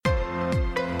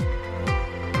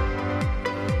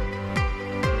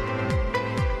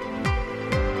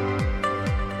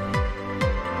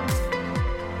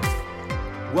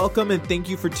Welcome and thank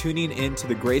you for tuning in to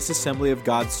the Grace Assembly of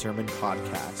God Sermon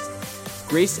Podcast.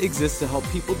 Grace exists to help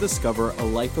people discover a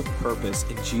life of purpose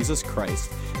in Jesus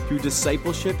Christ through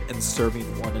discipleship and serving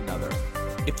one another.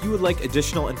 If you would like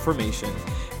additional information,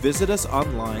 visit us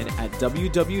online at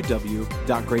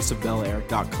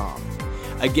www.graceofbelair.com.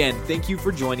 Again, thank you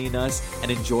for joining us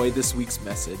and enjoy this week's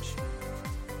message.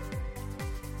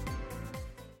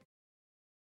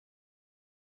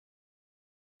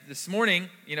 This morning,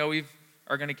 we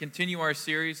are going to continue our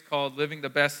series called Living the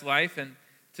Best Life, and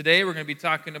today we're going to be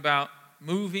talking about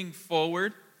moving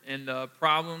forward and the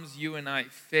problems you and I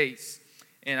face.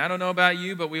 And I don't know about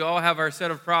you, but we all have our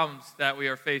set of problems that we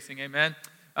are facing, amen?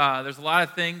 There's a lot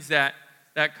of things that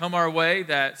come our way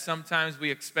that sometimes we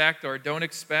expect or don't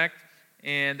expect,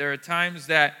 and there are times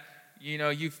that,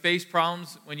 you faced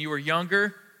problems when you were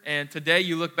younger, and today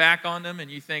you look back on them and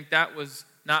you think that was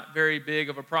not very big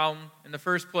of a problem in the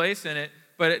first place,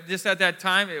 but just at that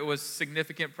time it was a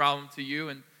significant problem to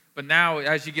you. But now,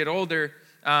 as you get older,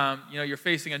 you're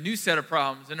facing a new set of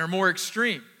problems, and they're more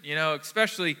extreme.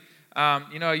 Especially,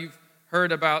 you've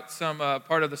heard about some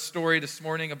part of the story this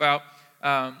morning about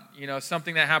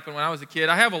something that happened when I was a kid.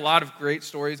 I have a lot of great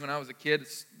stories when I was a kid.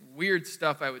 It's weird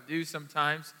stuff I would do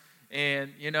sometimes, and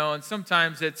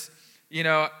sometimes it's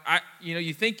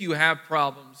you think you have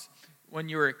problems when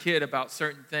you were a kid about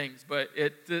certain things, but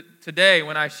today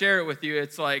when I share it with you,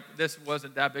 it's like this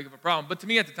wasn't that big of a problem. But to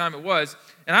me at the time it was.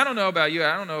 And I don't know about you.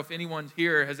 I don't know if anyone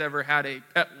here has ever had a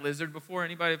pet lizard before.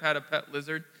 Anybody have had a pet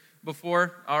lizard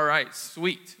before? All right,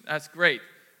 sweet. That's great.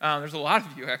 There's a lot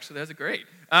of you actually. That's great.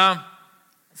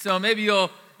 So maybe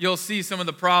you'll see some of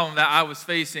the problem that I was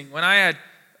facing when I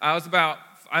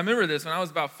remember this when I was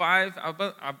about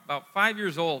 5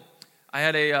 years old. I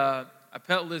had a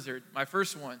pet lizard, my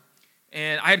first one.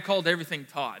 And I had called everything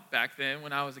Todd back then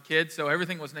when I was a kid, so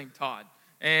everything was named Todd.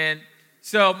 And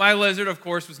so my lizard, of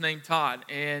course, was named Todd.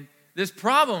 And this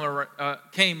problem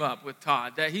came up with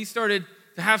Todd, that he started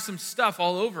to have some stuff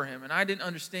all over him, and I didn't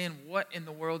understand what in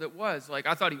the world it was. Like,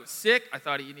 I thought he was sick. I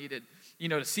thought he needed,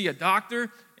 to see a doctor.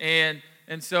 And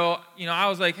so, I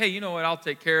was like, hey, you know what? I'll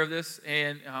take care of this,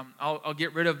 and I'll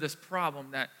get rid of this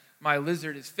problem that my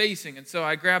lizard is facing. And so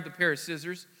I grabbed a pair of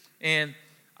scissors, and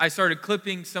I started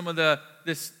clipping some of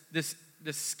this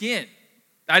skin.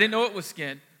 I didn't know it was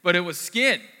skin, but it was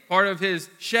skin, part of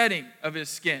his shedding of his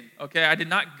skin. Okay, I did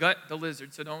not gut the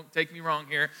lizard, so don't take me wrong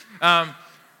here.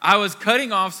 I was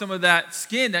cutting off some of that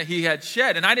skin that he had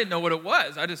shed, and I didn't know what it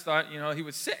was. I just thought, he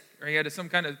was sick or he had some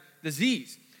kind of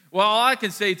disease. Well, all I can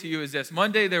say to you is this.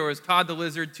 Monday there was Todd the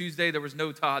lizard. Tuesday there was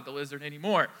no Todd the lizard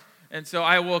anymore. And so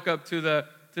I woke up to the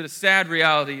sad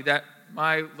reality that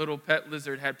my little pet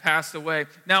lizard had passed away.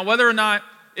 Now, whether or not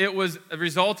it was a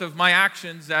result of my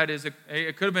actions, it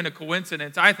could have been a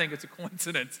coincidence. I think it's a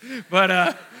coincidence, but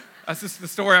that's just the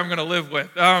story I'm going to live with.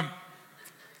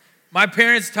 My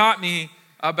parents taught me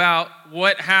about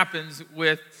what happens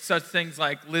with such things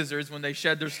like lizards when they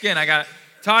shed their skin. I got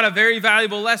taught a very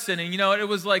valuable lesson, and it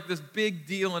was like this big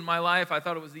deal in my life. I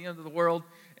thought it was the end of the world,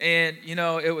 and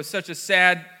it was such a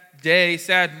sad day,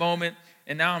 sad moment.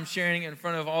 And now I'm sharing it in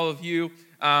front of all of you.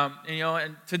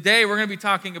 And today we're going to be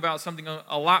talking about something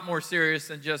a lot more serious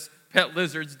than just pet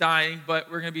lizards dying,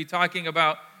 but we're going to be talking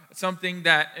about something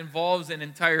that involves an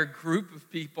entire group of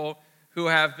people who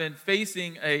have been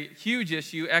facing a huge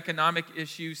issue, economic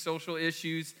issues, social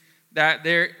issues that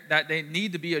they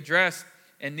need to be addressed.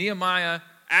 And Nehemiah,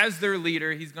 as their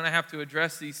leader, he's going to have to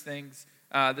address these things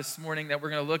this morning that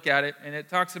we're going to look at it. And it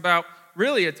talks about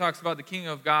the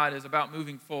kingdom of God is about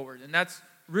moving forward. And that's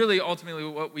really ultimately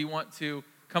what we want to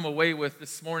come away with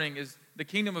this morning is the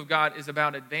kingdom of God is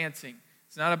about advancing.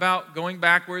 It's not about going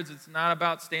backwards. It's not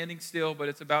about standing still, but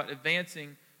it's about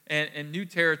advancing in new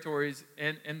territories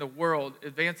in the world,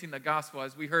 advancing the gospel.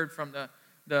 As we heard from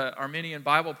the Armenian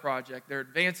Bible Project, they're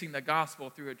advancing the gospel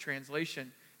through a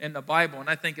translation in the Bible. And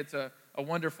I think it's a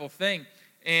wonderful thing.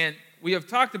 And we have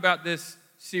talked about this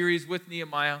series with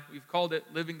Nehemiah. We've called it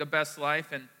Living the Best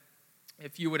Life, and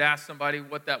if you would ask somebody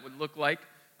what that would look like,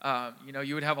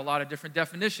 you would have a lot of different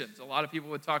definitions. A lot of people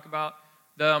would talk about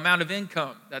the amount of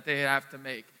income that they have to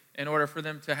make in order for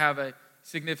them to have a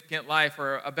significant life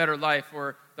or a better life,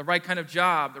 or the right kind of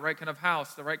job, the right kind of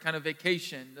house, the right kind of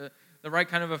vacation, the right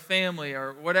kind of a family,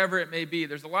 or whatever it may be.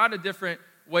 There's a lot of different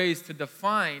ways to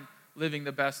define living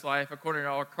the best life according to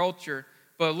our culture.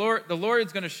 But the Lord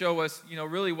is going to show us,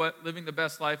 really what living the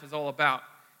best life is all about.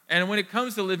 And when it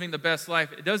comes to living the best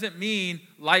life, it doesn't mean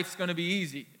life's going to be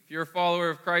easy. If you're a follower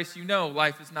of Christ,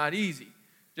 life is not easy.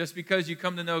 Just because you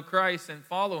come to know Christ and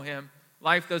follow Him,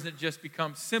 life doesn't just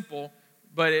become simple,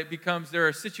 but there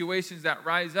are situations that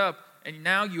rise up and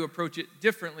now you approach it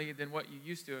differently than what you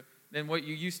used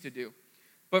to do.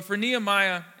 But for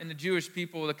Nehemiah and the Jewish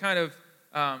people to kind of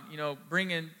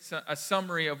bring in a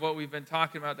summary of what we've been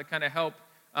talking about to kind of help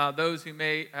those who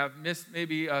may have missed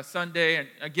maybe Sunday. And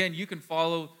again, you can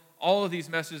follow all of these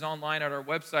messages online at our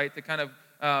website to kind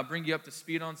of bring you up to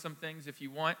speed on some things if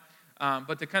you want.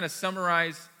 But to kind of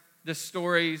summarize the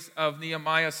stories of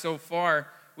Nehemiah so far,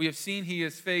 we have seen he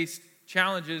has faced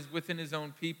challenges within his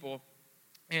own people.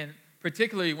 And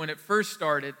particularly when it first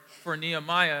started for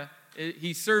Nehemiah,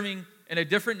 he's serving in a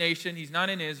different nation. He's not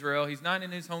in Israel. He's not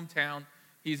in his hometown.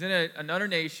 He's in another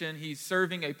nation. He's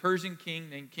serving a Persian king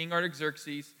named King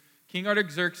Artaxerxes. King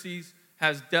Artaxerxes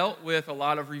has dealt with a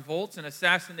lot of revolts and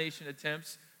assassination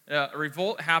attempts. A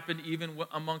revolt happened even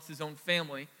amongst his own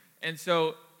family. And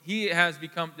so he has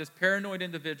become this paranoid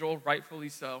individual, rightfully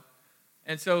so.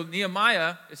 And so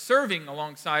Nehemiah is serving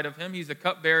alongside of him. He's a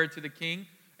cupbearer to the king.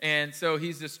 And so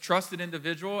he's this trusted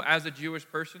individual. As a Jewish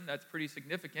person, that's pretty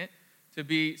significant to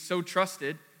be so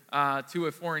trusted to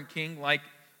a foreign king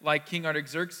like King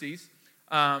Artaxerxes.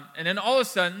 And then all of a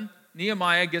sudden,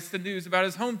 Nehemiah gets the news about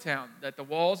his hometown, that the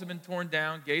walls have been torn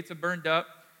down, gates have burned up,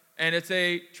 and it's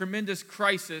a tremendous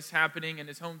crisis happening in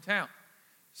his hometown.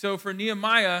 So for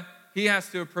Nehemiah, he has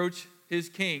to approach his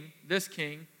king, this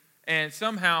king, and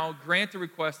somehow grant the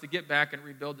request to get back and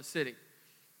rebuild the city.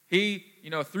 He,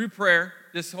 through prayer,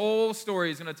 this whole story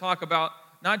is going to talk about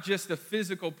not just the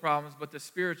physical problems, but the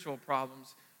spiritual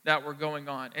problems that were going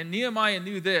on. And Nehemiah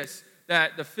knew this,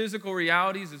 that the physical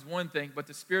realities is one thing, but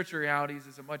the spiritual realities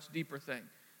is a much deeper thing.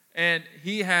 And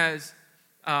he has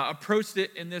approached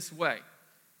it in this way,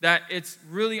 that it's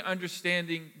really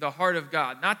understanding the heart of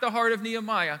God. Not the heart of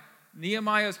Nehemiah.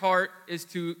 Nehemiah's heart is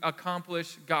to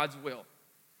accomplish God's will.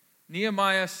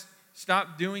 Nehemiah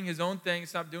stopped doing his own thing,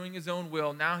 stopped doing his own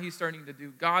will. Now he's starting to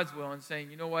do God's will and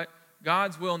saying, you know what?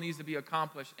 God's will needs to be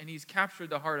accomplished. And he's captured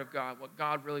the heart of God, what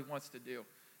God really wants to do.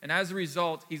 And as a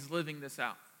result, he's living this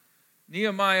out.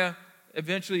 Nehemiah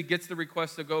eventually gets the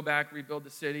request to go back, rebuild the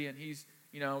city, and he's,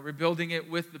 rebuilding it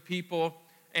with the people,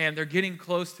 and they're getting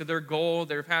close to their goal.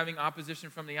 They're having opposition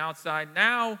from the outside.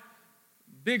 Now,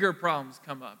 bigger problems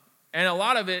come up, and a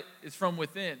lot of it is from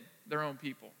within their own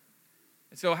people.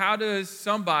 And so how does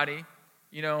somebody,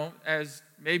 as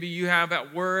maybe you have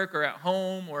at work or at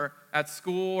home or at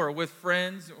school or with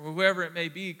friends or whoever it may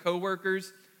be,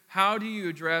 coworkers, how do you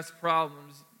address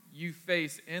problems you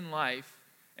face in life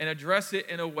and address it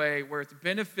in a way where it's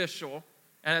beneficial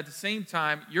and at the same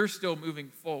time you're still moving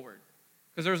forward?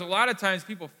 Because there's a lot of times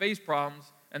people face problems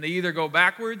and they either go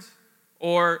backwards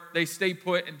or they stay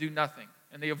put and do nothing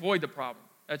and they avoid the problem.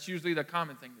 That's usually the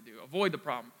common thing to do. Avoid the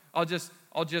problem. I'll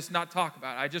just not talk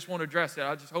about it. I just won't address it.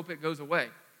 I'll just hope it goes away.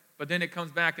 But then it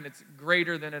comes back and it's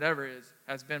greater than it ever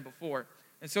has been before.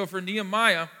 And so for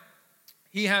Nehemiah,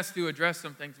 he has to address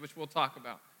some things which we'll talk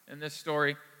about in this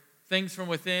story. Things from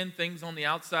within, things on the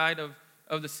outside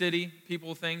of the city,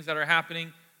 people, things that are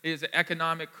happening. It is an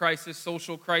economic crisis,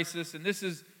 social crisis. And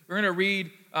we're going to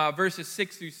read verses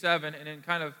 6 through 7, and then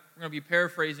we're going to be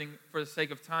paraphrasing for the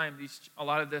sake of time a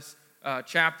lot of this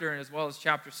chapter and as well as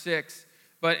chapter 6.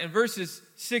 But in verses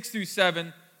 6 through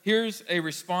 7, here's a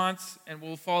response, and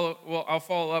I'll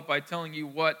follow up by telling you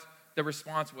what the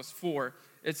response was for.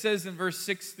 It says in verse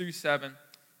 6 through 7,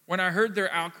 "When I heard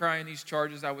their outcry and these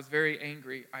charges, I was very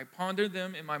angry. I pondered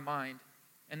them in my mind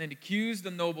and then accused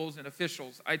the nobles and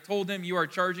officials. I told them, 'You are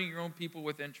charging your own people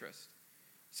with interest.'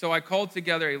 So I called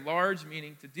together a large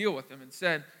meeting to deal with them and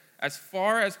said, 'As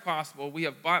far as possible, we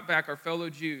have bought back our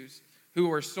fellow Jews who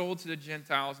were sold to the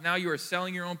Gentiles. Now you are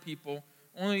selling your own people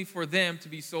only for them to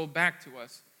be sold back to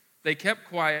us.' They kept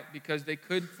quiet because they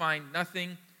could find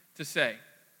nothing to say."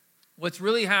 What's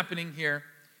really happening here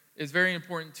is very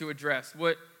important to address.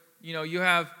 You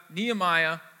have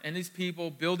Nehemiah and his people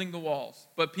building the walls,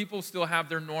 but people still have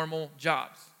their normal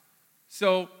jobs.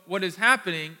 So what is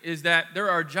happening is that there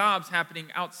are jobs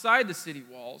happening outside the city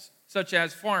walls, such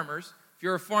as farmers. If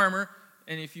you're a farmer,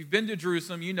 and if you've been to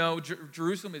Jerusalem, you know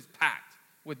Jerusalem is packed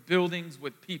with buildings,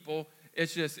 with people.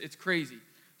 It's crazy.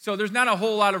 So there's not a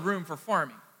whole lot of room for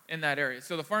farming in that area.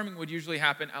 So the farming would usually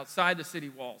happen outside the city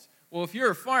walls. Well, if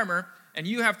you're a farmer and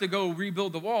you have to go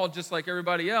rebuild the wall just like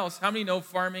everybody else, how many know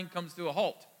farming comes to a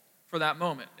halt for that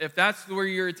moment, if that's where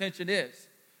your attention is?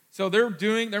 So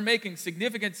they're making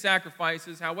significant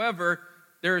sacrifices. However,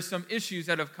 there are some issues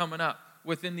that have come up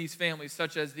within these families,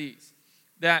 such as these,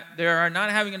 that they are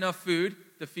not having enough food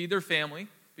to feed their family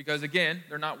because, again,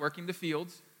 they're not working the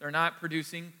fields. They're not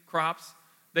producing crops.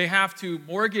 They have to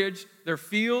mortgage their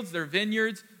fields, their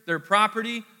vineyards, their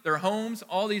property, their homes,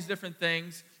 all these different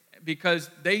things because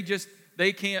they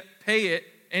can't pay it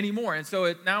anymore. And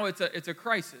so now it's a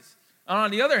crisis. And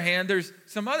on the other hand, there's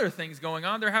some other things going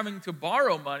on. They're having to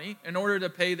borrow money in order to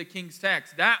pay the king's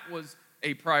tax. That was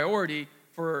a priority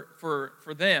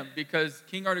for them because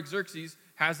King Artaxerxes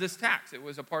has this tax. It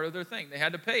was a part of their thing. They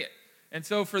had to pay it. And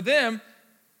so for them,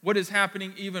 what is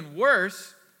happening even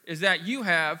worse is that you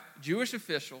have Jewish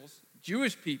officials,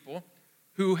 Jewish people,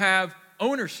 who have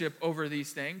ownership over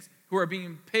these things, who are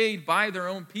being paid by their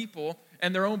own people,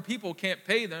 and their own people can't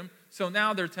pay them. So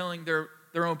now they're telling their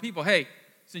own people, hey,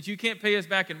 since you can't pay us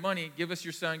back in money, give us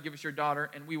your son, give us your daughter,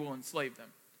 and we will enslave them.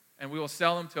 And we will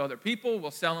sell them to other people.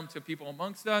 We'll sell them to people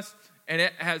amongst us. And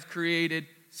it has created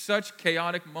such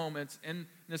chaotic moments in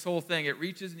this whole thing. It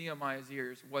reaches Nehemiah's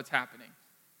ears what's happening.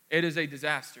 It is a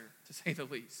disaster, to say the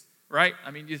least, right?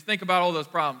 I mean, you think about all those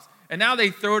problems. And now they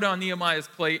throw it on Nehemiah's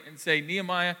plate and say,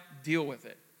 Nehemiah, deal with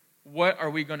it. What are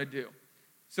we going to do?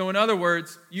 So in other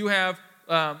words, you have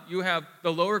the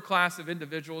lower class of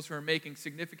individuals who are making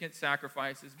significant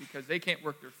sacrifices because they can't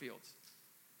work their fields,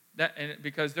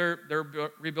 because they're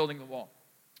rebuilding the wall.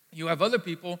 You have other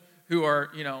people who are,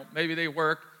 maybe they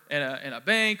work in a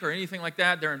bank or anything like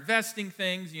that. They're investing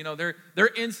things. They're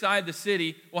inside the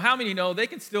city. Well, how many know they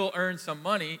can still earn some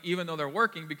money even though they're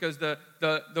working because the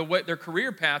way their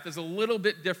career path is a little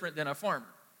bit different than a farmer.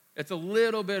 It's a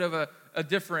little bit of a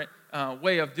different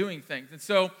way of doing things. And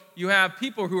so you have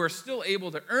people who are still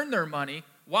able to earn their money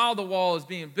while the wall is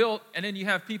being built, and then you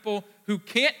have people who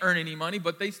can't earn any money,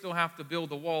 but they still have to build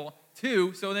the wall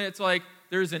too. So then it's like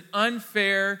there's an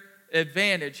unfair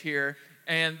advantage here,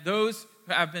 and those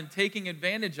who have been taking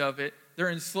advantage of it, they're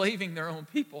enslaving their own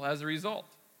people as a result.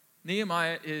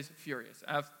 Nehemiah is furious,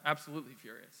 absolutely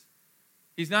furious.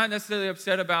 He's not necessarily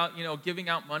upset about, giving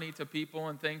out money to people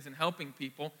and things and helping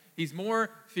people. He's more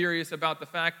furious about the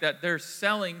fact that they're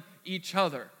selling each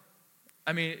other.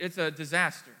 I mean, it's a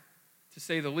disaster, to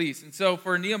say the least. And so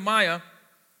for Nehemiah,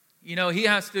 he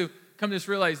has to come to this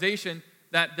realization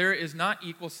that there is not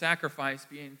equal sacrifice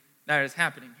that is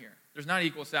happening here. There's not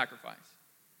equal sacrifice.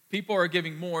 People are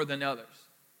giving more than others,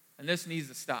 and this needs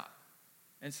to stop.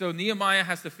 And so Nehemiah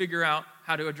has to figure out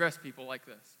how to address people like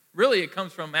this. Really, it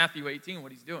comes from Matthew 18,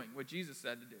 what he's doing, what Jesus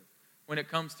said to do when it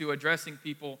comes to addressing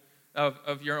people of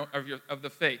the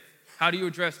faith. How do you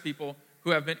address people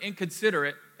who have been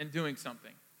inconsiderate in doing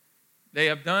something? They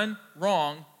have done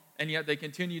wrong, and yet they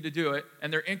continue to do it,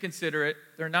 and they're inconsiderate.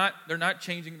 They're not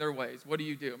changing their ways. What do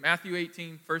you do? Matthew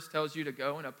 18 first tells you to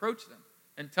go and approach them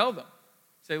and tell them.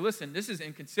 Say, listen, this is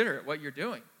inconsiderate what you're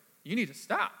doing. You need to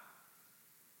stop.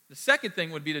 The second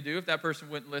thing would be to do, if that person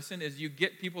wouldn't listen, is you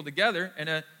get people together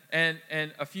and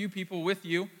a few people with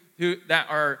you that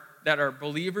are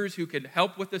believers who could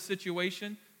help with the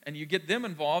situation, and you get them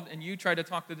involved, and you try to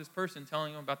talk to this person,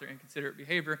 telling them about their inconsiderate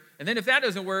behavior. And then if that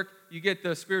doesn't work, you get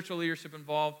the spiritual leadership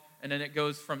involved, and then it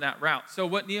goes from that route. So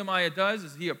what Nehemiah does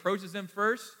is he approaches them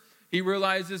first. He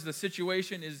realizes the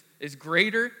situation is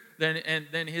greater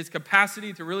than his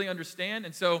capacity to really understand,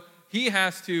 and so he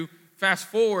has to fast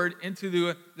forward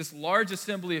into this large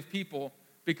assembly of people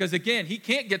because, again, he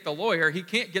can't get the lawyer, he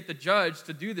can't get the judge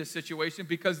to do this situation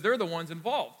because they're the ones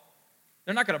involved.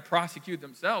 They're not going to prosecute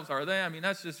themselves, are they? I mean,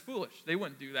 that's just foolish. They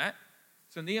wouldn't do that.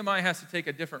 So Nehemiah has to take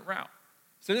a different route.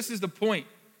 So this is the point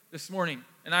this morning,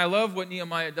 and I love what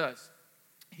Nehemiah does.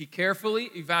 He carefully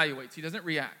evaluates. He doesn't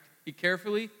react. He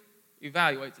carefully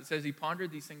evaluates. It says he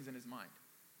pondered these things in his mind.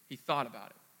 He thought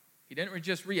about it. He didn't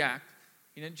just react.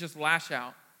 He didn't just lash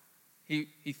out.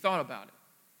 He thought about it.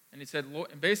 And he said,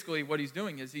 Lord, and basically what he's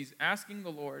doing is he's asking the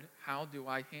Lord, how do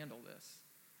I handle this?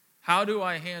 How do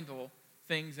I handle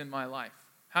things in my life?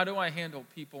 How do I handle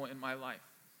people in my life?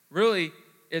 Really,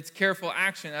 it's careful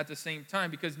action at the same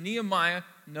time because Nehemiah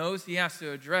knows he has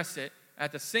to address it.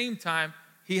 At the same time,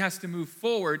 he has to move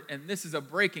forward, and this is a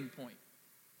breaking point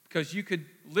because you could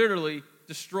literally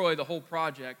destroy the whole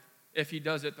project if he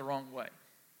does it the wrong way.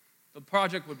 The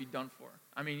project would be done for.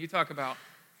 I mean, you talk about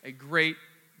a great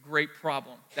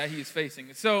problem that he is facing.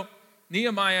 And so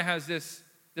Nehemiah has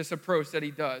this approach that he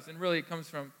does, and really it comes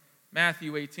from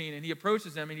Matthew 18, and he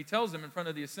approaches them and he tells them in front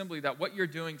of the assembly that what you're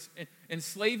doing,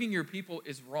 enslaving your people,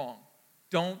 is wrong.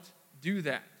 Don't do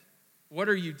that. What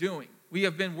are you doing? We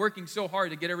have been working so hard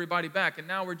to get everybody back, and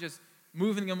now we're just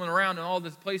moving them around in all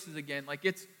these places again.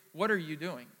 What are you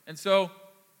doing? And so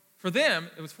for them,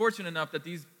 it was fortunate enough that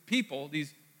these people,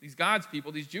 these God's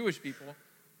people, these Jewish people,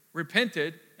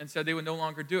 repented and said they would no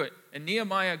longer do it. And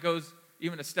Nehemiah goes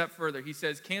even a step further. He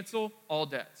says, cancel all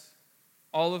debts.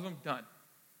 All of them done.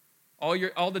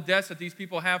 All the debts that these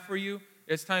people have for you,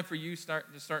 it's time for you to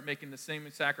start making the same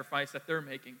sacrifice that they're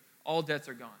making. All debts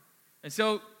are gone. And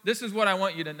so this is what I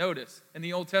want you to notice in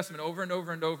the Old Testament over and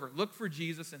over and over. Look for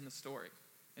Jesus in the story.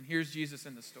 And here's Jesus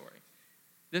in the story.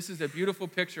 This is a beautiful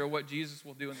picture of what Jesus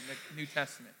will do in the New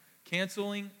Testament.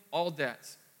 Canceling all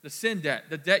debts. The sin debt,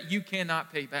 the debt you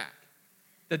cannot pay back.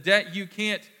 The debt you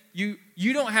can't, you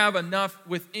don't have enough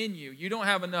within you. You don't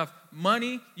have enough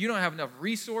money. You don't have enough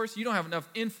resource. You don't have enough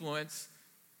influence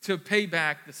to pay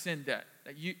back the sin debt.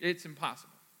 It's impossible.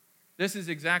 This is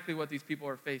exactly what these people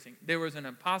are facing. There was an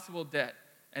impossible debt,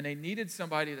 and they needed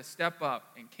somebody to step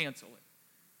up and cancel it.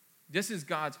 This is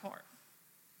God's heart.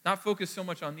 Not focused so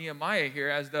much on Nehemiah here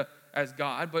as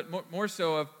God, but more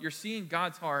so of you're seeing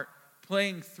God's heart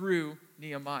playing through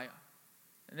Nehemiah.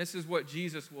 And this is what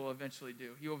Jesus will eventually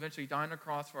do. He will eventually die on the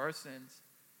cross for our sins,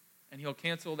 and he'll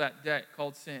cancel that debt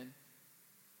called sin,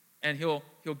 and he'll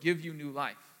give you new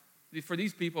life. For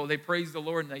these people, they praise the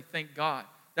Lord and they thank God.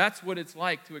 That's what it's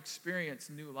like to experience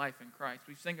new life in Christ.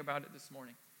 We sang about it this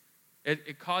morning.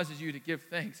 It causes you to give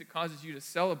thanks. It causes you to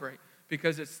celebrate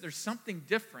because there's something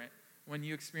different when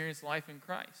you experience life in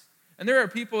Christ. And there are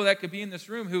people that could be in this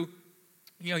room who,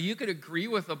 you could agree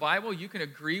with the Bible, you can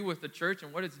agree with the church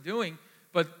and what it's doing,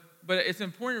 but it's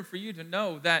important for you to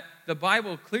know that the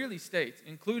Bible clearly states,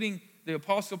 including the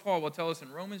Apostle Paul will tell us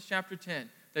in Romans chapter 10,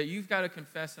 that you've got to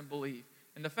confess and believe.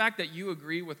 And the fact that you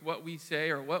agree with what we say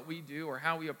or what we do or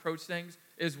how we approach things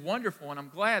is wonderful, and I'm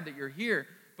glad that you're here.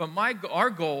 But our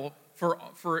goal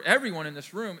for everyone in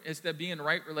this room is to be in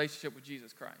right relationship with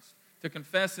Jesus Christ, to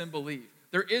confess and believe.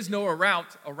 There is no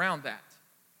route around that.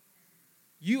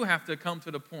 You have to come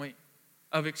to the point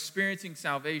of experiencing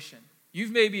salvation.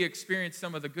 You've maybe experienced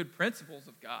some of the good principles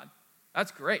of God.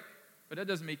 That's great, but that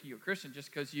doesn't make you a Christian just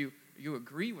because you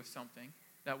agree with something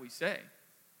that we say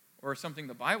or something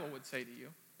the Bible would say to you.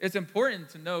 It's important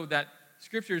to know that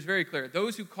Scripture is very clear.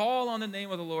 Those who call on the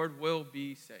name of the Lord will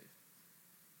be saved.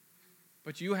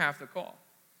 But you have to call.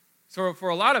 So for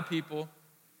a lot of people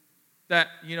that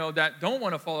don't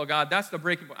want to follow God, that's the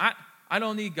breaking point. I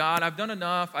don't need God. I've done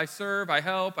enough. I serve. I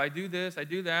help. I do this. I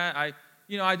do that. I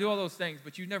do all those things.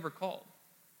 But you never called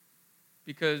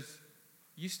because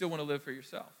you still want to live for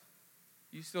yourself.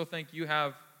 You still think you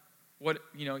have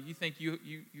you think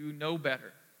you know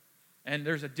better. And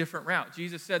there's a different route.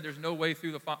 Jesus said there's no way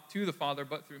to the Father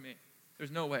but through me.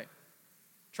 There's no way.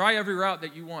 Try every route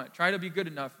that you want. Try to be good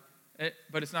enough,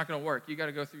 but it's not going to work. You got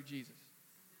to go through Jesus.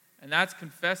 And that's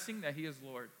confessing that he is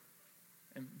Lord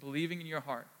and believing in your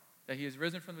heart that he is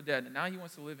risen from the dead, and now he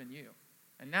wants to live in you.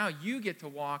 And now you get to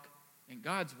walk in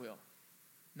God's will.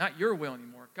 Not your will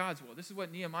anymore, God's will. This is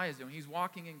what Nehemiah is doing. He's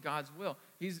walking in God's will.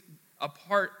 He's a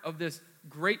part of this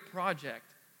great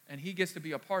project, and he gets to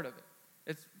be a part of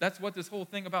it. That's what this whole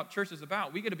thing about church is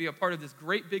about. We get to be a part of this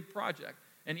great big project,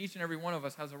 and each and every one of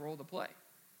us has a role to play.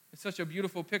 It's such a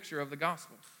beautiful picture of the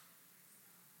gospel.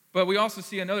 But we also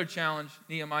see another challenge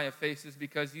Nehemiah faces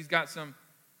because he's got some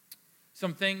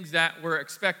things that were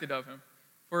expected of him.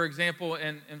 For example,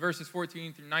 in verses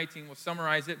 14 through 19, we'll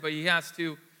summarize it, but he has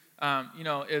to,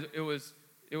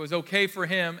 it was okay for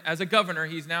him as a governor.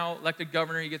 He's now elected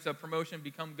governor. He gets a promotion,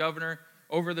 become governor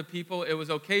over the people. It was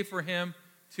okay for him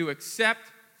to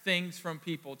accept things from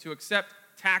people, to accept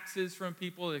taxes from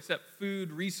people, to accept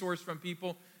food, resource from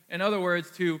people. In other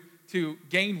words, to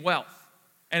gain wealth.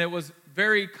 And it was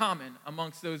very common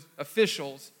amongst those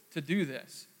officials to do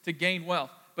this, to gain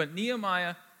wealth. But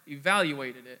Nehemiah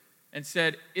evaluated it and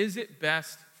said, is it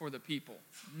best for the people?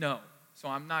 No. So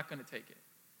I'm not going to take it.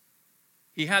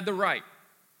 He had the right,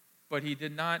 but he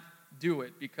did not do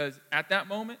it because at that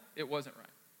moment, it wasn't right.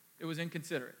 It was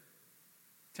inconsiderate.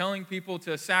 Telling people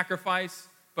to sacrifice,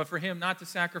 but for him not to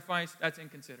sacrifice, that's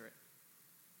inconsiderate.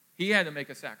 He had to make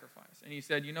a sacrifice. And he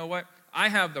said, you know what? I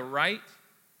have the right.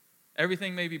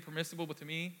 Everything may be permissible to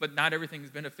me, but not everything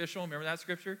is beneficial. Remember that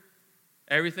scripture?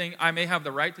 Everything, I may have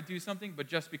the right to do something, but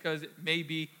just because it may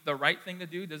be the right thing to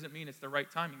do doesn't mean it's the right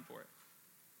timing for it.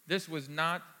 This was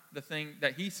not the thing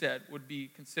that he said would be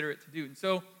considerate to do. And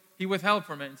so he withheld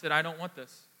from it and said, I don't want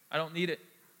this. I don't need it.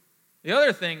 The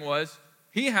other thing was,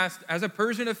 he has, as a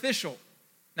Persian official,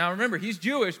 now remember, he's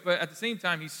Jewish, but at the same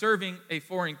time, he's serving a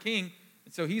foreign king,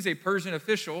 and so he's a Persian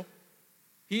official.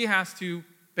 He has to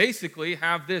basically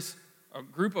have a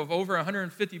group of over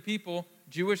 150 people,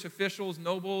 Jewish officials,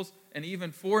 nobles, and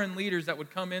even foreign leaders that would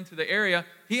come into the area.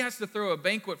 He has to throw a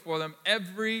banquet for them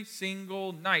every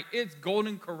single night. It's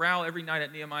Golden Corral every night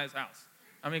at Nehemiah's house.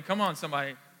 I mean, come on,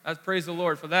 somebody. Let's praise the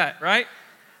Lord for that, right?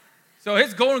 So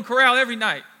it's Golden Corral every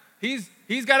night. He's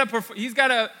got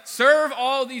to serve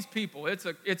all these people.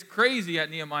 It's crazy at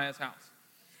Nehemiah's house.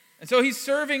 And so he's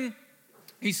serving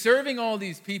all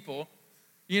these people,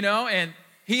 and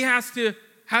he has to.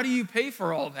 How do you pay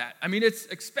for all that? I mean, it's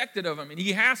expected of him, and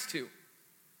he has to.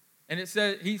 And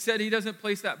he said he doesn't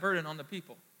place that burden on the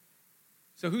people.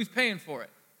 So who's paying for it?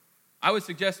 I would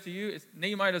suggest to you,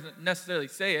 Nehemiah doesn't necessarily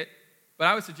say it, but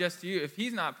I would suggest to you, if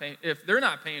they're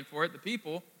not paying for it, the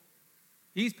people,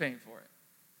 he's paying for it.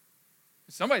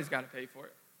 Somebody's got to pay for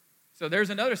it. So there's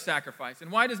another sacrifice.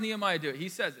 And why does Nehemiah do it? He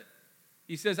says it.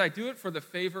 He says, I do it for the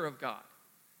favor of God.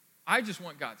 I just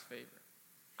want God's favor.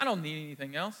 I don't need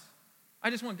anything else.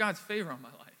 I just want God's favor on my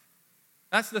life.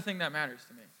 That's the thing that matters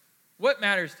to me. What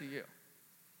matters to you?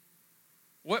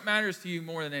 What matters to you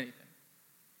more than anything?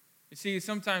 You see,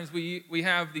 sometimes we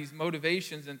have these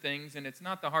motivations and things, and it's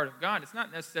not the heart of God. It's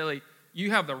not necessarily,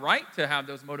 you have the right to have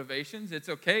those motivations. It's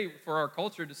okay for our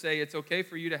culture to say it's okay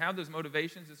for you to have those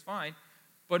motivations. It's fine.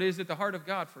 But is it the heart of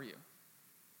God for you?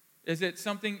 Is it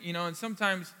something, and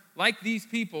sometimes, like these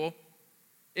people,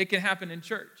 it can happen in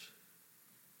church,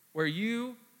 where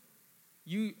you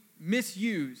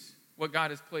misuse what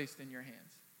God has placed in your hands.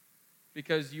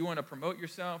 Because you want to promote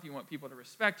yourself, you want people to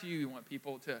respect you, you want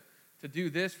people to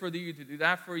do this for you, to do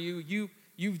that for you.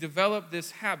 You've developed this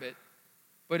habit,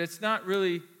 but it's not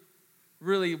really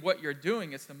what you're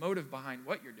doing. It's the motive behind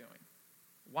what you're doing.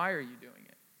 Why are you doing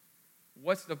it?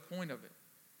 What's the point of it?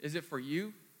 Is it for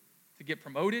you to get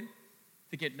promoted,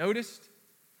 to get noticed?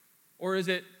 Or is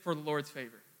it for the Lord's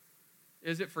favor?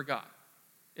 Is it for God?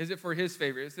 Is it for His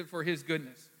favor? Is it for His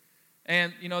goodness?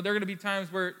 And, there are going to be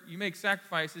times where you make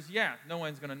sacrifices. Yeah, no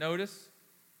one's going to notice.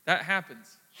 That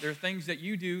happens. There are things that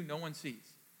you do no one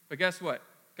sees. But guess what?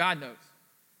 God knows.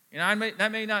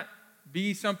 That may not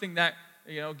be something that,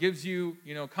 gives you,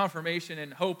 confirmation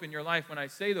and hope in your life when I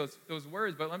say those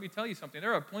words. But let me tell you something.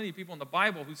 There are plenty of people in the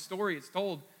Bible whose story is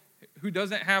told who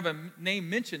doesn't have a name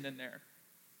mentioned in there.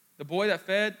 The boy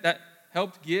that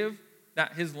helped give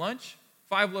his lunch,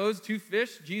 5 loaves, 2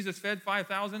 fish. Jesus fed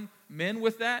 5,000 men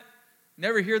with that.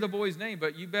 Never hear the boy's name,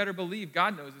 but you better believe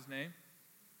God knows his name.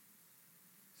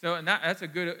 So, and that's a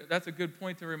good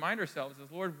point to remind ourselves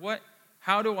is, Lord,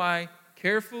 how do I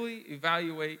carefully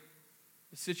evaluate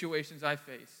the situations I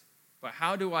face? But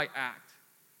how do I act?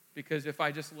 Because if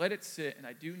I just let it sit and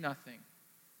I do nothing,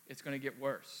 it's going to get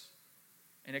worse.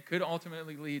 And it could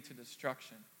ultimately lead to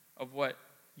destruction of what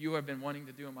you have been wanting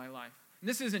to do in my life. And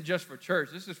this isn't just for church.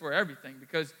 This is for everything.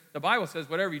 Because the Bible says,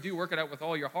 whatever you do, work it out with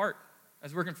all your heart,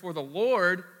 as working for the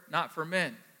Lord, not for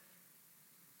men.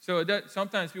 So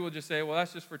sometimes people just say, well,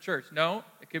 that's just for church. No,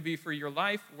 it could be for your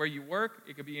life, where you work.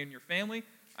 It could be in your family.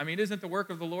 I mean, isn't the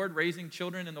work of the Lord raising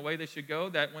children in the way they should go,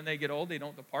 that when they get old, they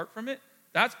don't depart from it?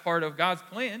 That's part of God's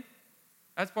plan.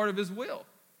 That's part of His will.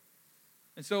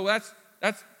 And so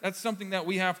that's something that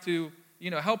we have to,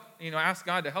 help, ask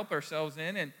God to help ourselves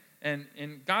in,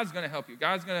 and God's going to help you.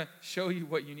 God's going to show you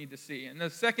what you need to see. And the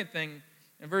second thing,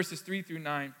 in verses 3 through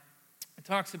 9, it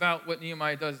talks about what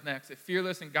Nehemiah does next, a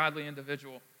fearless and godly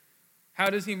individual. How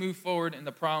does he move forward in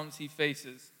the problems he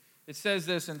faces? It says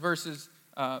this in verses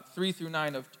 3 through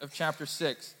 9 of chapter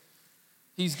 6.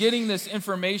 He's getting this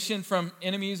information from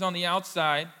enemies on the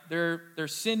outside. They're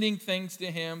sending things to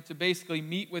him to basically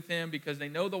meet with him because they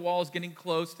know the wall is getting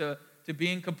close to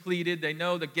being completed. They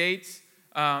know the gates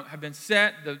have been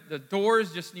set. The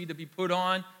doors just need to be put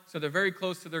on, so they're very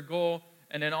close to their goal.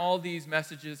 And then all these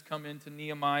messages come into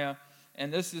Nehemiah.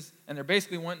 And they're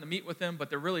basically wanting to meet with him, but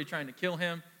they're really trying to kill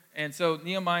him. And so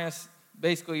Nehemiah,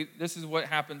 basically, this is what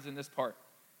happens in this part.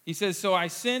 He says, so I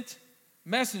sent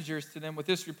messengers to them with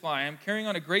this reply. I am carrying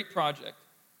on a great project.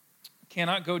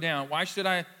 Cannot go down. Why should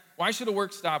a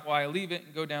work stop while I leave it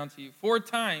and go down to you? 4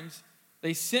 times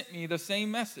they sent me the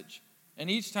same message, and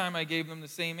each time I gave them the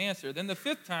same answer. Then the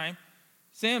 5th time,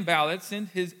 Sanballat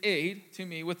sent his aide to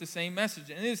me with the same message.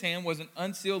 In his hand was an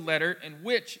unsealed letter in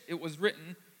which it was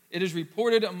written, it is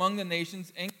reported among the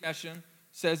nations, and Geshem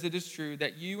says it is true,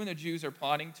 that you and the Jews are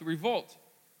plotting to revolt.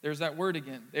 There's that word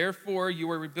again. Therefore, you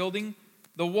are rebuilding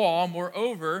the wall.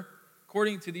 Moreover,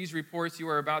 according to these reports, you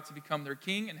are about to become their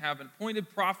king and have appointed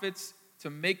prophets to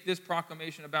make this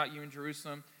proclamation about you in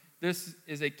Jerusalem. This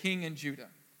is a king in Judah.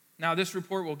 Now, this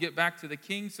report will get back to the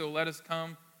king, so let us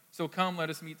come, let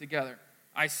us meet together.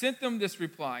 I sent them this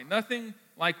reply. Nothing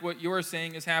like what you are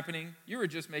saying is happening. You are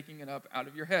just making it up out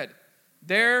of your head.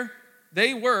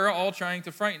 They were all trying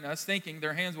to frighten us, thinking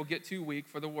their hands will get too weak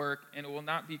for the work and it will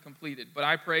not be completed. But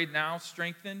I prayed, now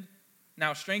strengthen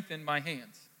my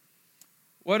hands.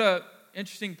 What an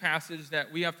interesting passage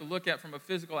that we have to look at from a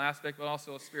physical aspect, but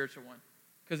also a spiritual one.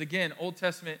 Because again, Old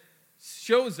Testament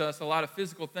shows us a lot of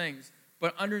physical things,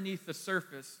 but underneath the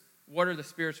surface, what are the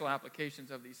spiritual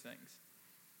applications of these things?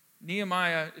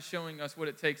 Nehemiah is showing us what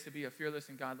it takes to be a fearless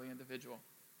and godly individual.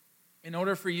 In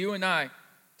order for you and I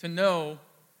to know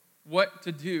what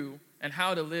to do and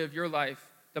how to live your life,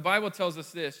 the Bible tells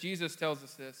us this, Jesus tells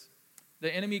us this,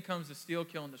 the enemy comes to steal,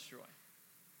 kill, and destroy.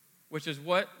 which is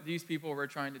what these people were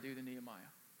trying to do to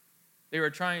Nehemiah. They were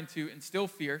trying to instill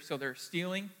fear, so they're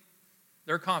stealing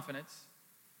their confidence.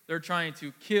 They're trying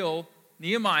to kill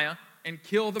Nehemiah and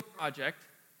kill the project,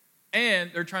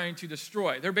 and they're trying to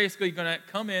destroy. They're basically going to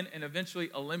come in and eventually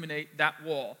eliminate that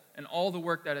wall and all the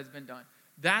work that has been done.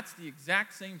 That's the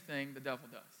exact same thing the devil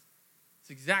does. It's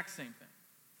the exact same thing.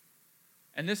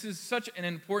 And this is such an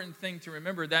important thing to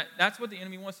remember, that that's what the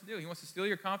enemy wants to do. He wants to steal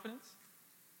your confidence.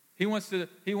 He wants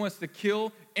to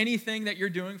kill anything that you're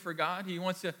doing for God. He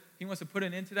wants to put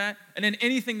an end to that. And then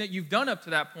anything that you've done up to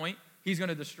that point, he's going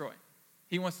to destroy.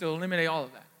 He wants to eliminate all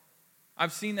of that.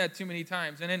 I've seen that too many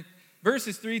times. And in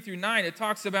verses 3 through 9, it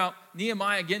talks about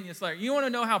Nehemiah getting this letter. You want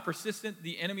to know how persistent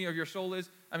the enemy of your soul is?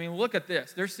 I mean, look at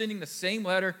this. They're sending the same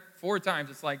letter 4 times.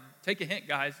 It's like, take a hint,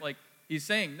 guys. Like, he's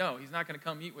saying, no, he's not going to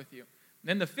come meet with you. And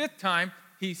then the 5th time,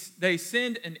 they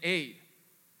send an aide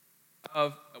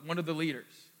of one of the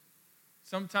leaders.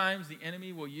 Sometimes the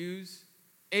enemy will use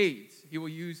aides. He will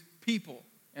use people,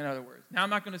 in other words. Now, I'm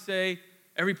not going to say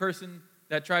every person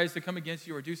that tries to come against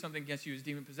you or do something against you is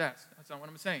demon-possessed. That's not what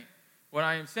I'm saying. What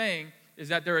I am saying is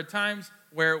that there are times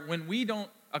where when we don't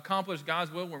accomplish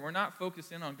God's will, when we're not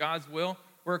focused in on God's will,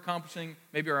 we're accomplishing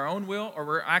maybe our own will, or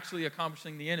we're actually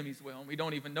accomplishing the enemy's will, and we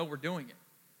don't even know we're doing it.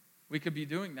 We could be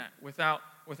doing that without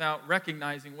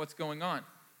recognizing what's going on.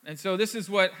 And so this is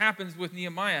what happens with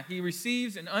Nehemiah. He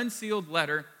receives an unsealed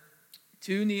letter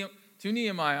to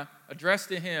Nehemiah addressed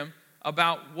to him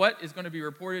about what is going to be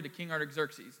reported to King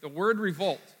Artaxerxes. The word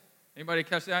revolt. Anybody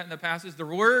catch that in the passage? The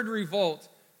word revolt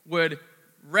would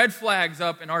red flags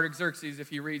up in Artaxerxes if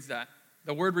he reads that.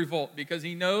 The word revolt, because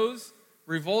he knows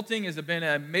revolting has been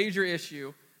a major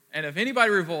issue, and if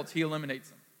anybody revolts, he eliminates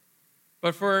them.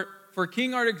 But for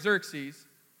King Artaxerxes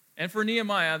and for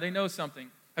Nehemiah, they know something.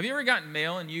 Have you ever gotten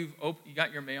mail and you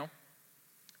got your mail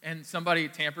and somebody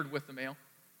tampered with the mail?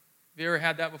 Have you ever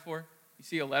had that before? You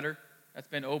see a letter that's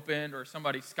been opened or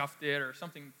somebody scuffed it or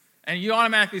something, and you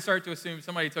automatically start to assume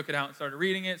somebody took it out and started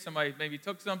reading it, somebody maybe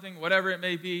took something, whatever it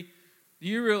may be. Do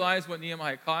you realize what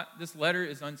Nehemiah caught? This letter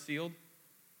is unsealed.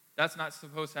 That's not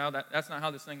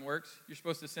how this thing works. You're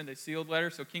supposed to send a sealed letter,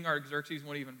 so King Artaxerxes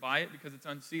won't even buy it because it's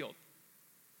unsealed.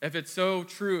 If it's so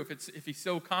true, if he's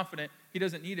so confident, he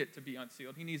doesn't need it to be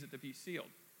unsealed. He needs it to be sealed.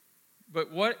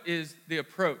 But what is the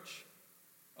approach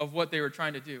of what they were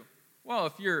trying to do? Well,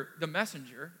 if you're the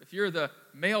messenger, if you're the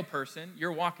mail person,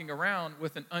 you're walking around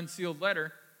with an unsealed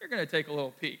letter, you're going to take a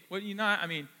little peek. Would you not? I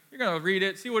mean, you're going to read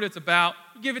it, see what it's about.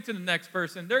 You give it to the next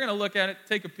person. They're going to look at it,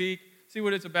 take a peek, see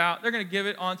what it's about. They're going to give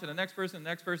it on to the next person,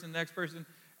 next person, next person.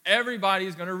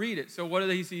 Everybody's going to read it. So what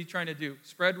is he trying to do?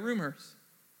 Spread rumors.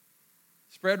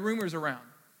 Spread rumors around.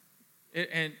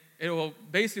 And it will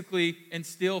basically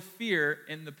instill fear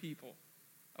in the people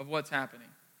of what's happening.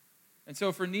 And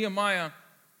so for Nehemiah,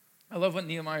 I love what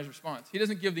Nehemiah's response. He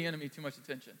doesn't give the enemy too much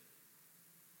attention.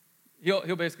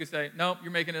 He'll basically say, nope,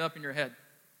 you're making it up in your head.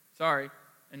 Sorry.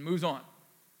 And moves on.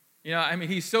 You know, I mean,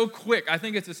 he's so quick. I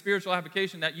think it's a spiritual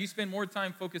application that you spend more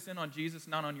time focused in on Jesus,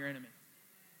 not on your enemy.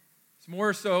 It's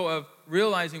more so of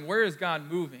realizing where is God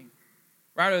moving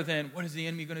rather than what is the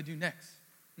enemy going to do next.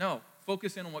 No,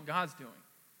 focus in on what God's doing.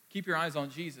 Keep your eyes on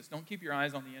Jesus. Don't keep your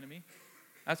eyes on the enemy.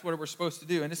 That's what we're supposed to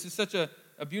do. And this is such a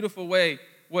beautiful way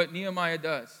what Nehemiah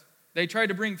does. They tried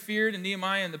to bring fear to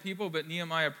Nehemiah and the people, but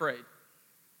Nehemiah prayed.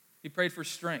 He prayed for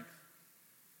strength.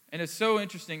 And it's so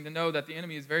interesting to know that the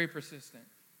enemy is very persistent.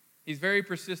 He's very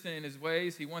persistent in his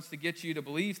ways. He wants to get you to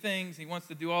believe things. He wants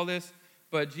to do all this.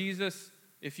 But Jesus,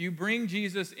 if you bring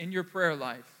Jesus in your prayer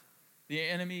life, the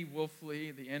enemy will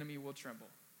flee. The enemy will tremble.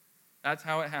 That's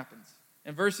how it happens.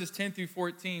 In verses 10 through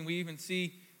 14, we even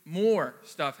see more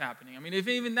stuff happening. I mean, if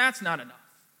even that's not enough.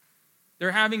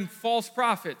 They're having false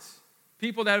prophets,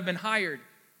 people that have been hired,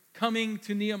 coming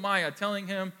to Nehemiah, telling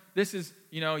him, this is,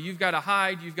 you've got to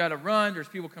hide, you've got to run, there's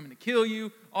people coming to kill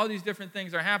you, all these different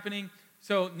things are happening.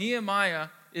 So Nehemiah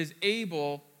is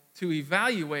able to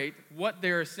evaluate what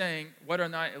they're saying, whether or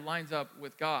not it lines up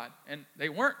with God. And they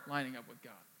weren't lining up with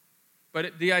God.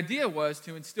 But the idea was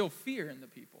to instill fear in the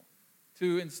people,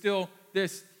 to instill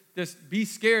this be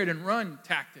scared and run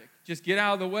tactic. Just get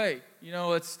out of the way.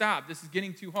 Let's stop. This is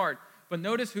getting too hard. But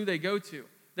notice who they go to.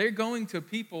 They're going to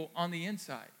people on the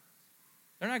inside.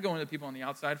 They're not going to people on the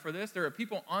outside for this. There are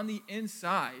people on the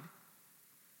inside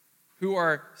who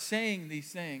are saying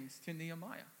these things to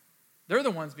Nehemiah. They're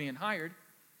the ones being hired.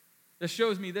 This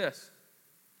shows me this.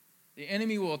 The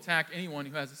enemy will attack anyone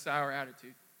who has a sour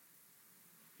attitude.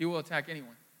 He will attack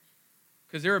anyone.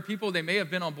 Because there are people, they may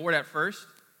have been on board at first,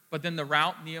 but then the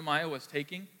route Nehemiah was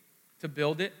taking to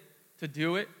build it, to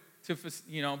do it, to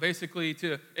basically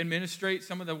to administrate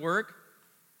some of the work,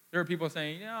 There are people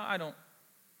saying, I don't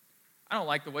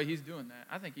like the way he's doing that.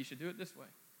 I think he should do it this way.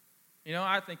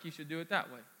 I think he should do it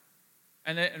that way.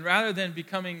 And rather than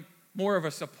becoming more of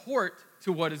a support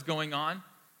to what is going on,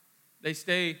 they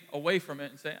stay away from it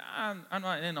and say, I'm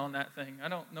not in on that thing. I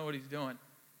don't know what he's doing.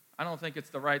 I don't think it's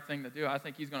the right thing to do. I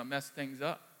think he's going to mess things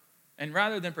up. And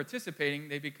rather than participating,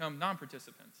 they become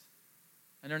non-participants.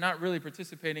 And they're not really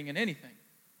participating in anything.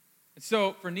 And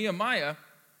so for Nehemiah,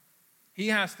 he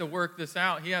has to work this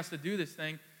out. He has to do this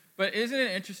thing. But isn't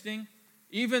it interesting?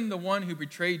 Even the one who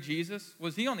betrayed Jesus,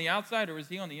 was he on the outside or was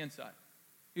he on the inside?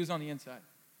 He was on the inside.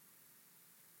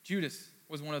 Judas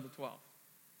was one of the 12.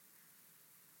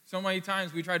 So many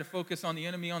times we try to focus on the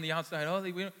enemy on the outside. Oh,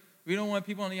 we don't want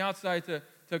people on the outside to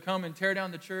come and tear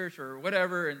down the church or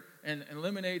whatever and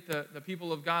eliminate the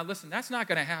people of God. Listen, that's not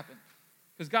going to happen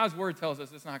because God's word tells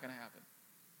us it's not going to happen.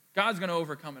 God's going to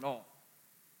overcome it all,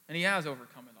 and he has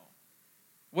overcome it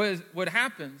all. What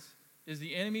happens is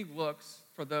the enemy looks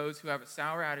for those who have a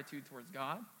sour attitude towards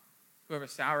God, who have a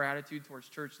sour attitude towards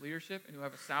church leadership, and who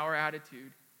have a sour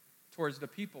attitude towards the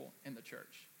people in the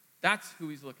church. That's who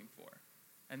he's looking for.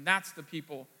 And that's the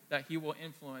people that he will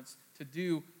influence to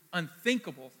do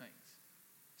unthinkable things,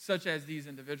 such as these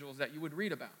individuals that you would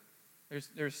read about.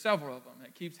 There's several of them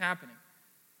that keeps happening.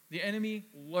 The enemy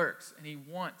lurks, and he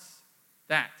wants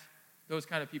those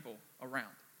kind of people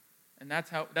around. And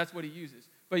that's what he uses.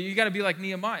 But you got to be like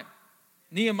Nehemiah.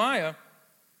 Nehemiah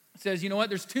says, you know what,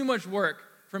 there's too much work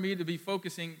for me to be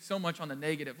focusing so much on the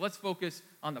negative. Let's focus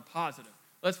on the positive.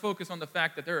 Let's focus on the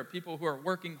fact that there are people who are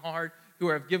working hard, who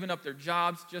have given up their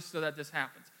jobs just so that this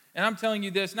happens. And I'm telling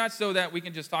you this, not so that we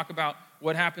can just talk about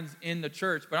what happens in the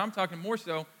church, but I'm talking more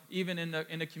so even in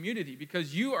the community,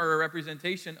 because you are a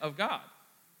representation of God.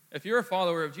 If you're a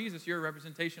follower of Jesus, you're a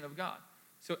representation of God.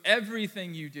 So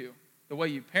everything you do, the way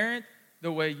you parent,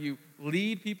 the way you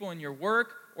lead people in your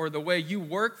work, or the way you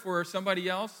work for somebody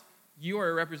else, you are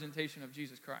a representation of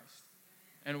Jesus Christ.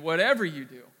 And whatever you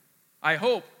do, I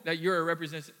hope that you're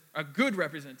a good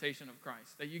representation of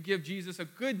Christ, that you give Jesus a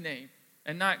good name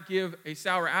and not give a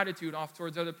sour attitude off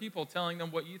towards other people, telling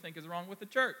them what you think is wrong with the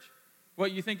church,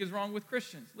 what you think is wrong with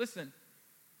Christians. Listen,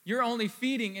 you're only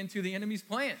feeding into the enemy's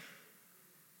plan.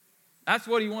 That's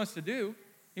what he wants to do.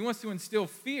 He wants to instill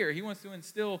fear. He wants to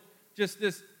instill just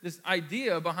this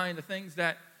idea behind the things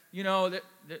that, the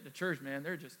church, man,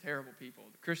 they're just terrible people.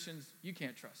 The Christians, you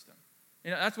can't trust them.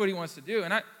 That's what he wants to do.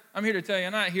 And I'm here to tell you,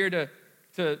 I'm not here to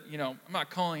I'm not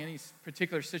calling any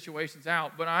particular situations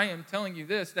out, but I am telling you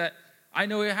this, that I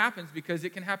know it happens because it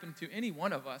can happen to any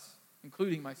one of us,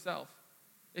 including myself.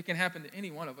 It can happen to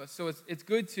any one of us. So it's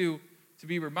good to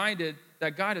be reminded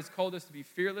that God has called us to be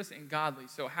fearless and godly.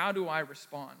 So how do I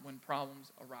respond when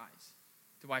problems arise?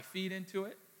 Do I feed into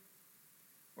it?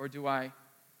 Or do I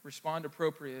respond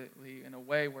appropriately in a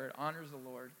way where it honors the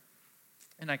Lord,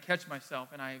 and I catch myself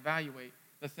and I evaluate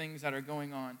the things that are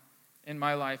going on in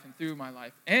my life and through my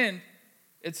life? And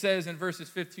it says in verses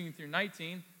 15 through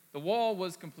 19, the wall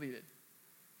was completed.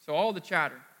 So all the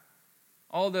chatter,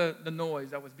 all the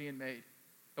noise that was being made,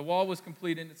 the wall was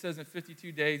completed. And it says in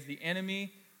 52 days, the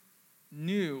enemy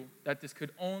knew that this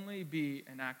could only be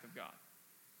an act of God.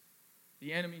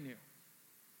 The enemy knew.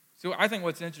 So I think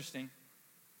what's interesting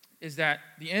is that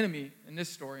the enemy in this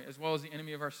story, as well as the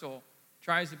enemy of our soul,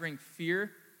 tries to bring fear,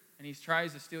 and he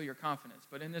tries to steal your confidence.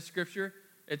 But in this scripture,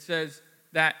 it says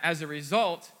that as a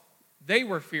result, they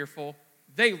were fearful,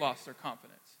 they lost their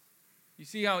confidence. You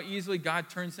see how easily God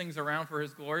turns things around for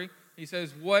his glory? He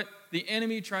says, what the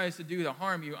enemy tries to do to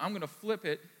harm you, I'm going to flip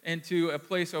it into a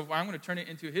place of, I'm going to turn it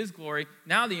into his glory.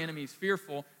 Now the enemy is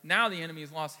fearful. Now the enemy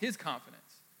has lost his confidence.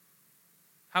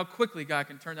 How quickly God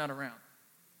can turn that around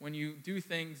when you do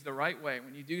things the right way,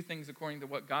 when you do things according to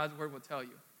what God's word will tell you.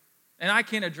 And I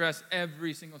can't address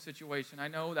every single situation. I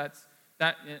know that's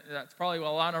probably what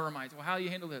a lot of our minds. Well, how do you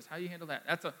handle this? How do you handle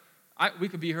that? We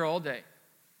could be here all day.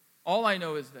 All I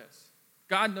know is this.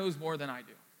 God knows more than I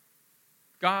do.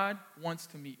 God wants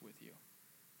to meet with you.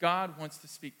 God wants to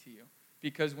speak to you.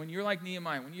 Because when you're like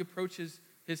Nehemiah, when you approach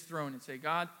his throne and say,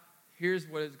 God, here's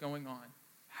what is going on.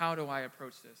 How do I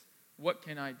approach this? What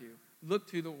can I do? Look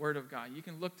to the word of God. You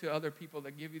can look to other people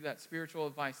that give you that spiritual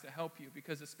advice to help you,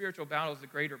 because the spiritual battle is the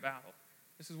greater battle.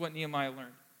 This is what Nehemiah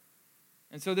learned.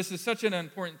 And so this is such an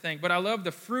important thing. But I love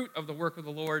the fruit of the work of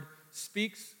the Lord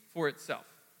speaks for itself.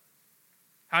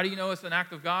 How do you know it's an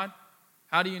act of God?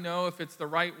 How do you know if it's the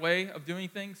right way of doing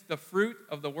things? The fruit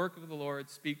of the work of the Lord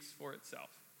speaks for itself.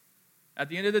 At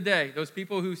the end of the day, those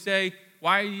people who say,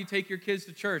 why do you take your kids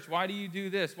to church? Why do you do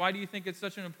this? Why do you think it's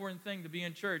such an important thing to be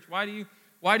in church? Why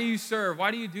do you serve?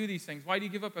 Why do you do these things? Why do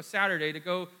you give up a Saturday to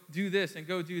go do this and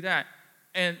go do that?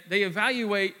 And they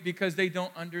evaluate because they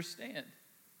don't understand.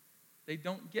 They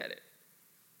don't get it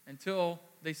until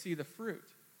they see the fruit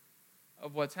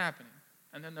of what's happening.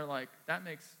 And then they're like, that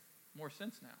makes more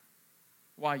sense now,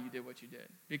 why you did what you did.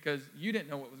 Because you didn't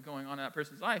know what was going on in that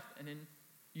person's life, and then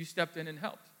you stepped in and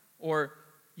helped. Or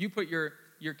you put your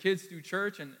kids through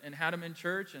church and had them in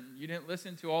church, and you didn't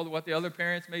listen to what the other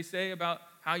parents may say about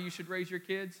how you should raise your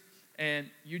kids, and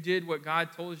you did what God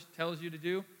tells you to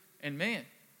do, and man,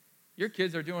 your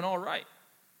kids are doing all right.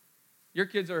 Your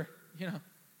kids are,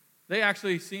 they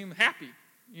actually seem happy.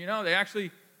 They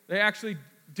actually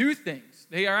do things.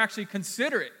 They are actually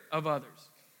considerate of others.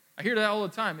 I hear that all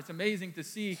the time. It's amazing to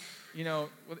see,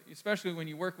 especially when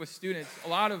you work with students. A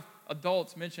lot of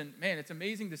adults mention, man, it's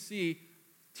amazing to see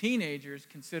teenagers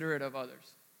considerate of others.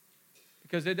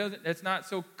 Because it's not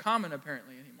so common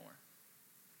apparently anymore.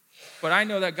 But I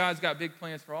know that God's got big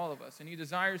plans for all of us, and He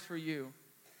desires for you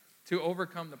to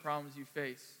overcome the problems you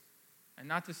face. And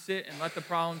not to sit and let the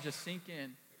problem just sink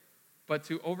in, but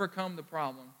to overcome the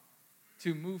problem,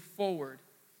 to move forward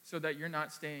so that you're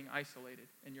not staying isolated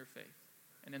in your faith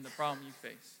and in the problem you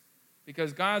face.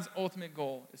 Because God's ultimate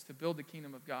goal is to build the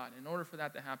kingdom of God. In order for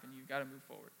that to happen, you've got to move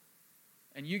forward.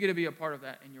 And you get to be a part of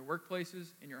that in your workplaces,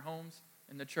 in your homes,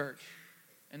 in the church,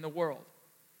 in the world.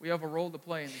 We have a role to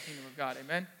play in the kingdom of God.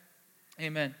 Amen?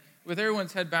 Amen. With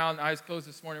everyone's head bowed and eyes closed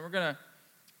this morning, we're going to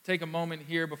take a moment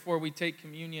here before we take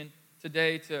communion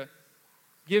today to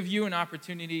give you an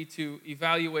opportunity to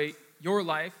evaluate your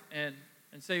life and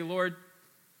say, Lord,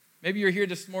 maybe you're here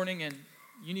this morning and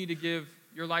you need to give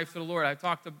your life to the Lord. I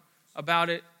talked about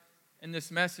it in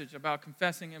this message about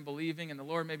confessing and believing, and the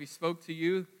Lord maybe spoke to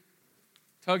you,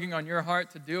 tugging on your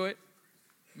heart to do it.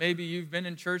 Maybe you've been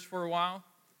in church for a while.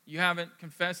 You haven't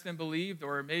confessed and believed,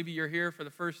 or maybe you're here for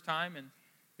the first time and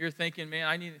you're thinking,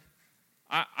 man,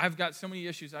 I've got so many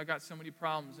issues. I've got so many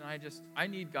problems, and I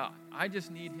need God. I just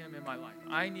need Him in my life.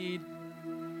 I need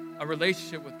a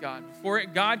relationship with God. Before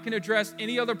God can address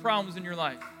any other problems in your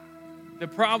life, the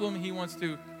problem He wants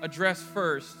to address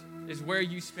first is where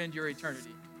you spend your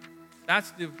eternity.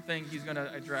 That's the thing He's going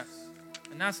to address.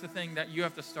 And that's the thing that you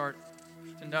have to start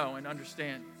to know and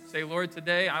understand. Say, Lord,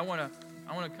 today I want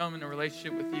to come in a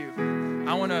relationship with you.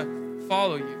 I want to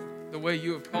follow you the way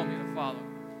you have called me to follow.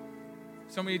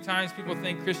 So many times people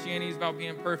think Christianity is about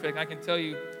being perfect. I can tell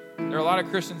you there are a lot of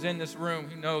Christians in this room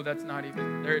who know that's not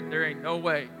even, there ain't no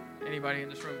way anybody in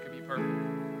this room can be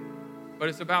perfect. But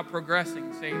it's about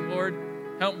progressing, saying, Lord,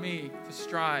 help me to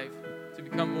strive to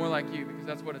become more like you, because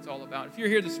that's what it's all about. If you're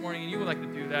here this morning and you would like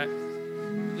to do that,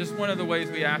 just one of the ways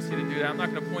we ask you to do that. I'm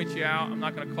not going to point you out. I'm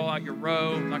not going to call out your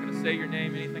row. I'm not going to say your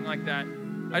name, anything like that.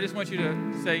 I just want you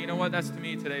to say, you know what, that's to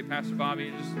me today, Pastor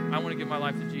Bobby. I want to give my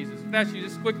life to Jesus. If that's you,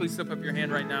 just quickly slip up your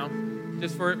hand right now.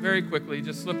 Just very quickly,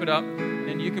 just slip it up,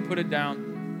 and you can put it down.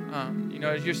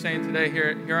 As you're saying today,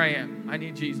 here I am. I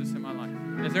need Jesus in my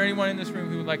life. Is there anyone in this room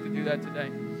who would like to do that today?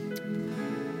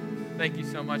 Thank you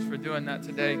so much for doing that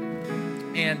today.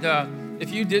 And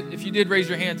if you did raise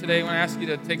your hand today, I want to ask you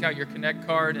to take out your Connect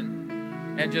card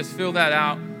and just fill that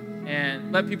out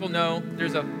and let people know.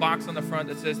 There's a box on the front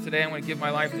that says, today I'm going to give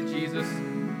my life to Jesus.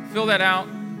 Fill that out,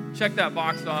 check that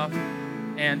box off,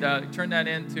 and turn that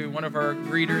in to one of our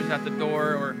greeters at the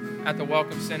door or at the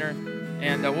Welcome Center.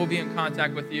 And we'll be in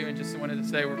contact with you. And just wanted to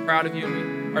say we're proud of you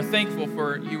and we are thankful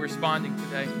for you responding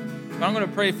today. But I'm going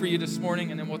to pray for you this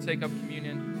morning, and then we'll take up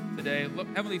communion today.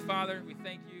 Look, Heavenly Father, we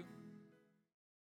thank you.